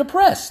upset. I'm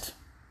depressed.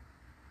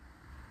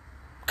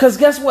 Because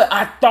guess what?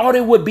 I thought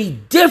it would be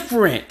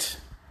different.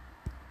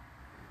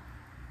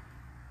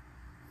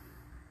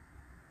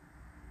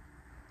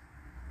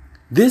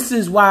 This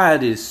is why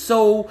it is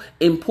so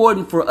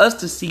important for us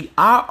to see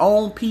our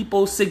own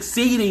people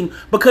succeeding,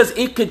 because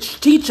it could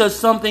teach us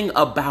something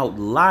about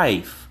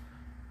life.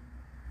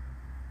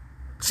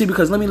 See,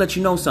 because let me let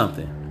you know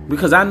something.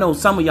 Because I know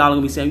some of y'all are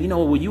going to be saying, you know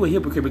what, well, you a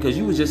hypocrite because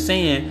you was just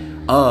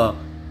saying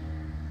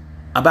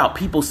about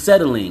people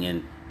settling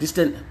and this,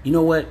 then, you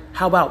know what?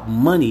 How about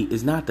money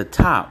is not the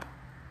top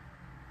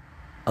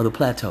of the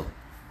plateau?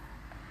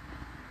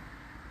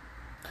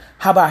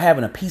 How about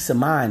having a peace of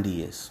mind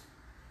is?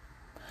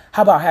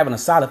 How about having a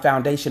solid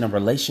foundation of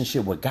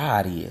relationship with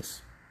God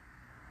is?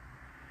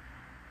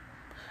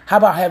 How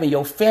about having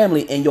your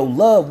family and your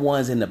loved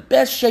ones in the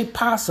best shape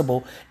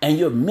possible and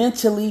you're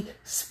mentally,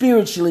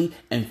 spiritually,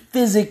 and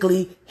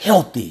physically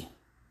healthy?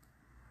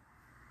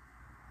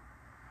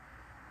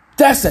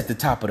 That's at the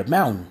top of the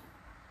mountain.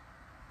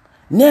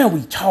 Now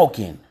we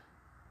talking.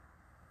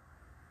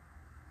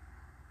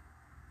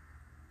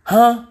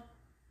 Huh?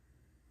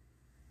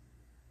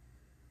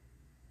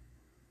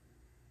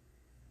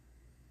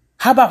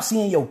 How about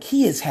seeing your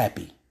kids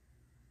happy?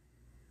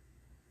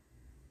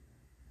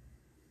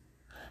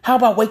 How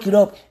about waking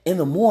up in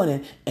the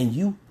morning and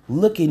you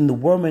looking the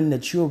woman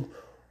that you're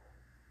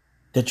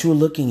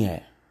looking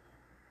at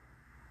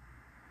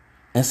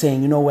and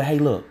saying, you know what, hey,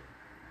 look,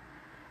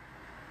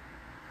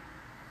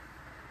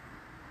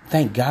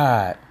 thank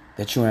God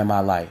that you're in my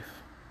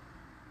life.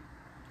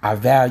 I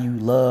value,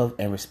 love,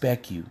 and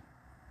respect you.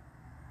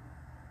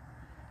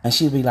 And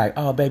she'd be like,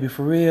 oh, baby,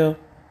 for real?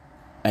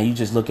 And you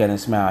just look at her and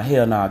smile.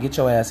 Hell nah, get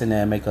your ass in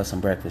there and make her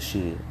some breakfast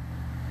shit.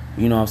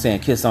 You know what I'm saying?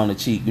 Kiss on the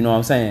cheek. You know what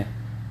I'm saying?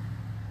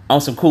 On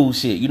some cool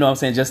shit. You know what I'm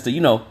saying? Just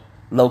to,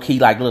 low key,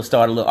 like,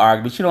 start a little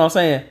argument. You know what I'm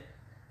saying?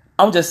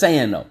 I'm just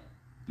saying,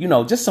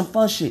 though. Just some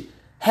fun shit.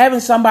 Having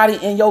somebody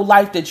in your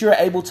life that you're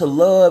able to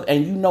love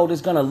and you know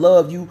that's going to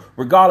love you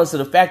regardless of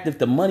the fact if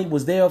the money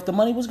was there or if the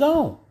money was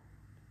gone.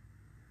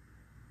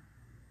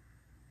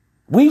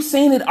 We've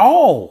seen it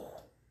all.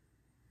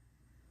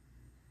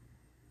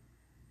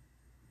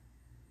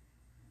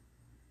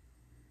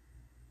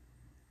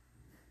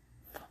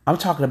 I'm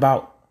talking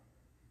about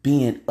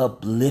being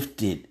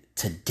uplifted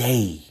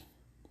today.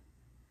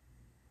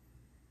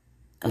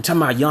 I'm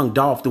talking about young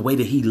Dolph, the way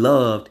that he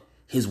loved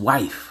his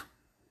wife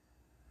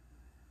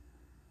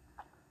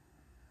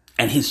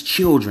and his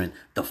children,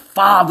 the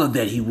father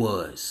that he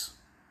was,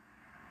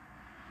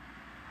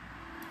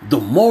 the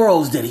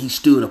morals that he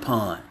stood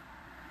upon,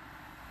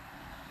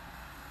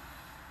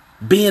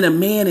 being a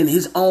man in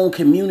his own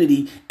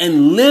community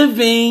and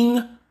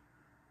living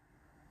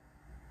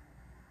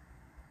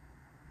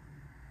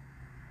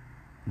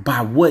by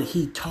what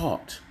he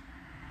taught.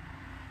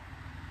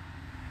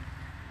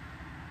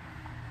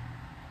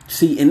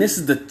 See, and this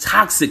is the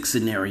toxic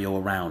scenario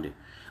around it.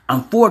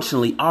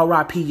 Unfortunately,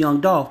 R.I.P. Young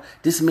Dolph,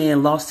 this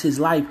man lost his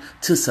life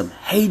to some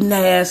hating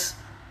ass,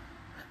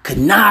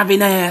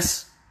 conniving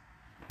ass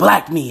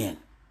black men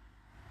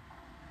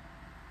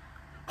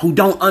who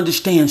don't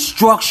understand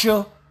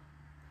structure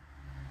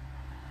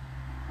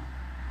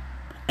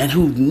and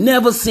who've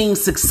never seen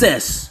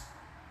success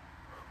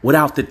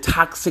without the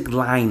toxic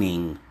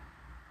lining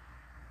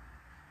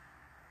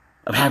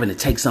of having to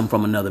take something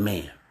from another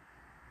man.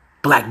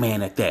 Black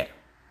man at that.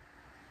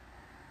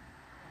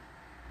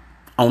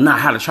 On not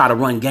how to try to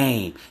run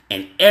game.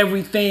 And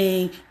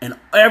everything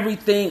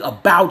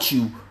about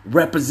you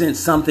represents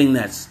something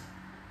that's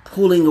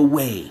pulling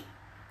away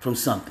from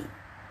something.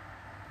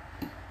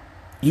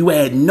 You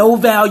add no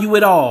value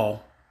at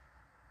all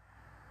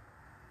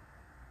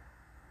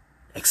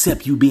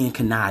except you being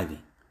conniving.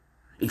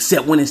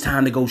 Except when it's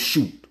time to go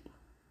shoot.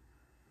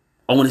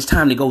 Or when it's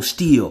time to go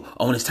steal.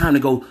 Or when it's time to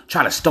go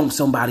try to stomp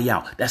somebody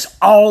out. That's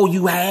all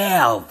you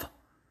have.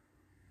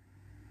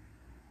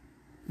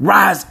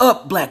 Rise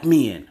up, black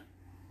men.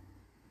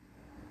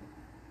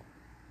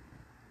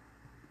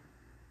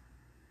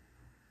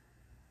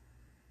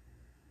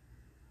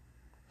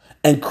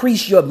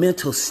 Increase your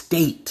mental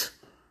state.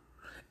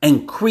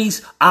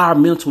 Increase our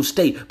mental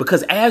state.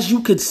 Because as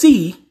you could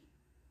see,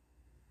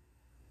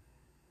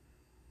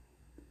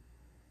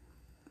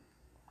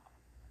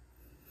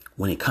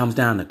 when it comes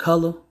down to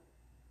color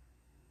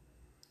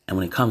and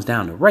when it comes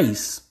down to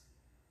race,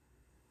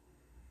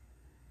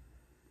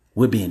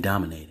 we're being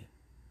dominated.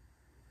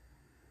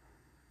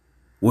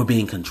 We're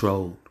being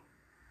controlled.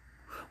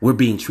 We're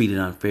being treated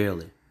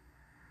unfairly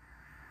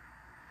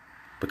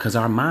because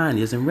our mind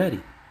isn't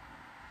ready.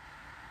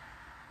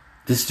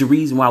 This is the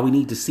reason why we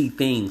need to see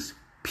things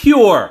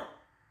pure.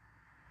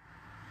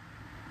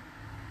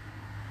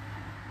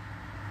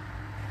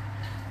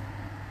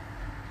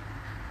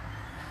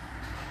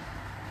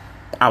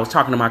 I was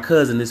talking to my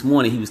cousin this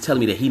morning. He was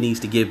telling me that he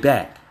needs to give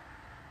back.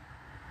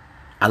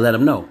 I let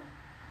him know.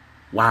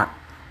 Why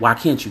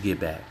can't you give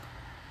back?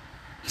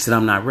 He said,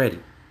 I'm not ready.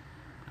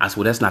 I said,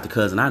 well, that's not the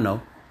cousin I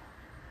know.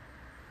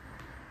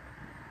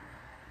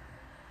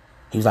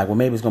 He was like, well,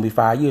 maybe it's going to be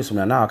 5 years from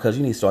now. Nah, cuz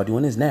you need to start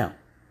doing this now.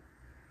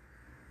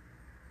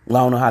 Well,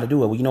 I don't know how to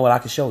do it. Well, you know what? I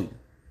can show you.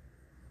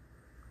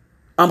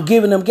 I'm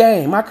giving them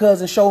game. My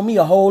cousin showed me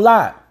a whole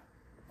lot.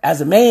 As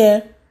a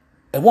man,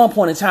 at one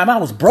point in time, I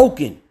was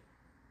broken.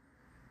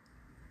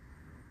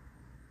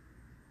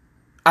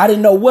 I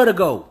didn't know where to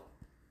go.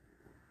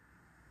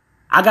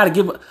 I gotta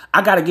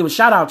give a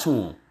shout out to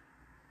him.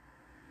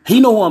 He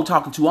know who I'm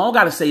talking to. I don't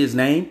gotta say his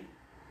name.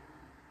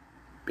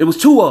 It was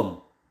two of them.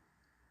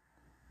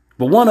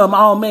 But one of them,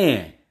 oh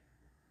man.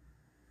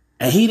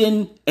 And he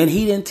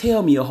didn't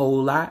tell me a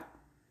whole lot.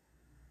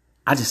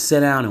 I just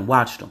sat down and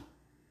watched him.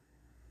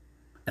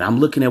 And I'm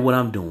looking at what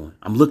I'm doing.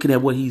 I'm looking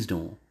at what he's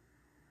doing.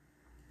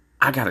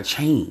 I gotta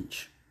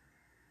change.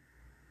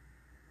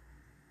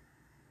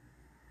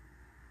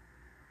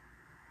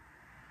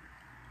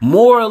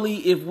 Morally,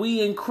 if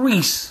we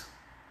increase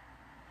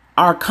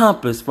our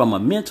compass from a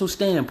mental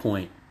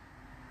standpoint,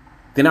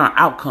 then our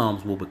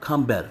outcomes will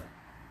become better.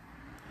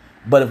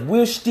 But if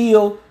we're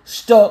still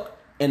stuck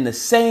in the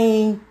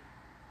same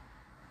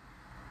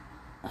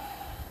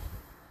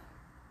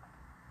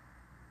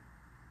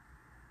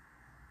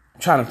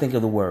I'm trying to think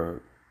of the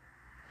word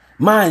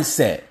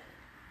mindset,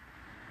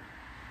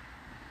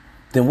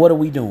 then what are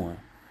we doing?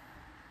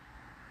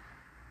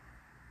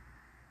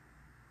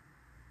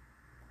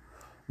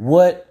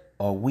 What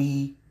are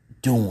we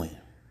doing?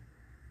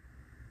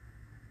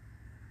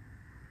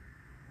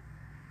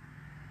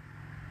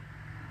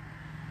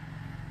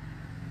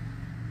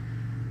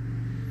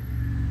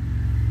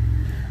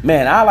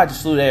 Man, I'd like to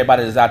salute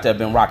everybody that's out there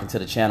been rocking to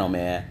the channel,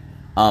 man.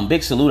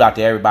 Big salute out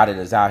to everybody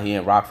that's out here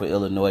in Rockford,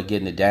 Illinois,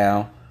 getting it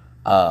down.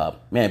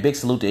 Man, big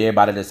salute to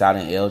everybody that's out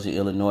in Elgin,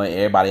 Illinois,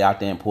 everybody out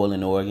there in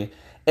Portland, Oregon,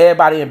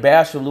 everybody in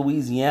Bastrop,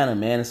 Louisiana,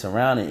 man, and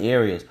surrounding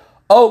areas.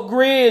 Oak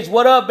Ridge,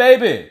 what up,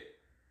 baby?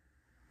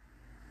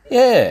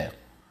 Yeah.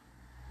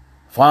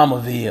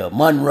 Farmerville,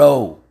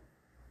 Monroe,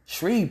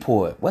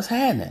 Shreveport, what's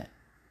happening?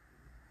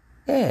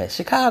 Yeah,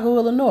 Chicago,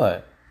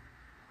 Illinois.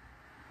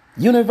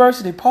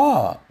 University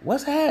Park,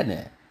 what's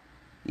happening?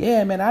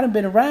 Yeah, man, I done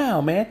been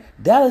around, man.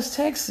 Dallas,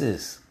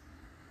 Texas.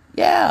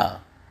 Yeah.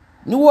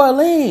 New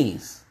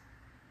Orleans.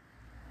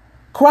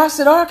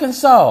 Crossett,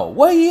 Arkansas.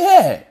 Where you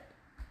at?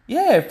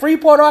 Yeah,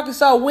 Freeport,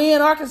 Arkansas.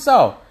 Wynn,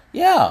 Arkansas.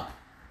 Yeah.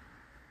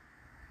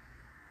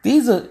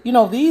 These are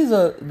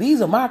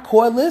my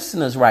core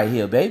listeners right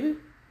here, baby.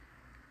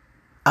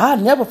 I'll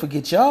never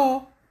forget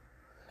y'all.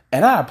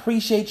 And I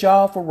appreciate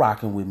y'all for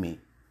rocking with me.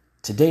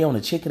 Today on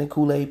the Chicken and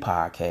Kool-Aid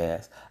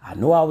podcast, I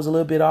know I was a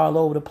little bit all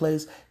over the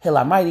place. Hell,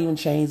 I might even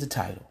change the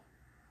title.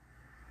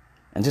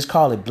 And just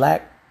call it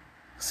Black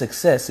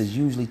Success is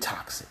Usually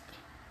Toxic.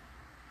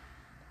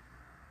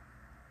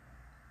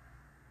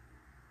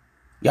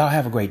 Y'all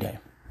have a great day.